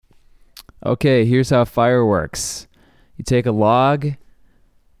Okay, here's how fire works. You take a log,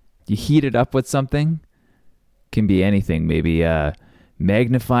 you heat it up with something. Can be anything, maybe a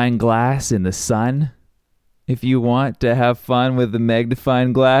magnifying glass in the sun. If you want to have fun with the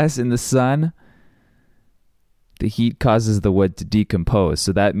magnifying glass in the sun, the heat causes the wood to decompose.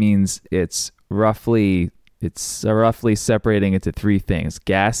 So that means it's roughly separating into three things: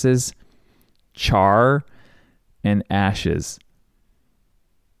 gases, char, and ashes.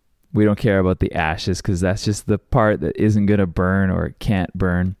 We don't care about the ashes because that's just the part that isn't going to burn or it can't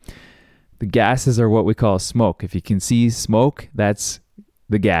burn. The gases are what we call smoke. If you can see smoke, that's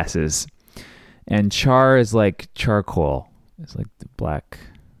the gases. And char is like charcoal. It's like the black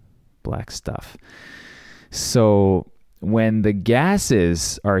stuff. So when the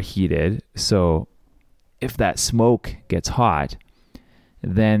gases are heated, so if that smoke gets hot,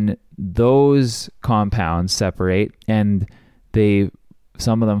 then those compounds separate and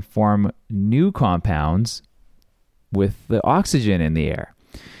some of them form new compounds with the oxygen in the air.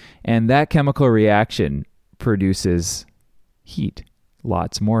 And that chemical reaction produces heat,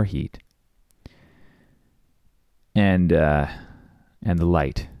 lots more heat. And the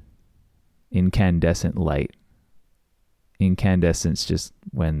light, incandescent light. Incandescence just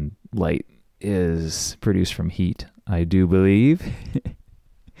when light is produced from heat, I do believe.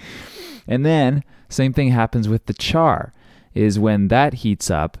 And then same thing happens with the char, is when that heats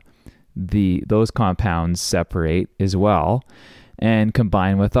up, those compounds separate as well and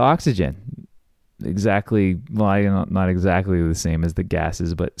combine with the oxygen. Exactly, well, not exactly the same as the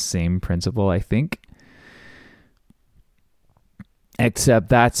gases, but same principle, I think. Except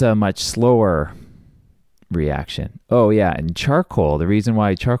that's a much slower reaction. Oh yeah, and charcoal, the reason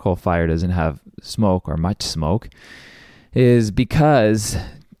why charcoal fire doesn't have smoke or much smoke is because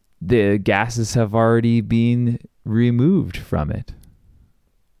the gases have already been removed from it.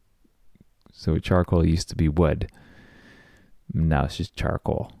 So charcoal used to be wood. Now it's just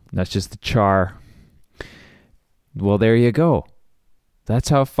charcoal. That's just the char. Well, there you go. That's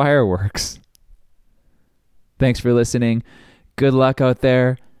how fire works. Thanks for listening. Good luck out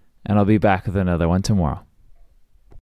there, and I'll be back with another one tomorrow.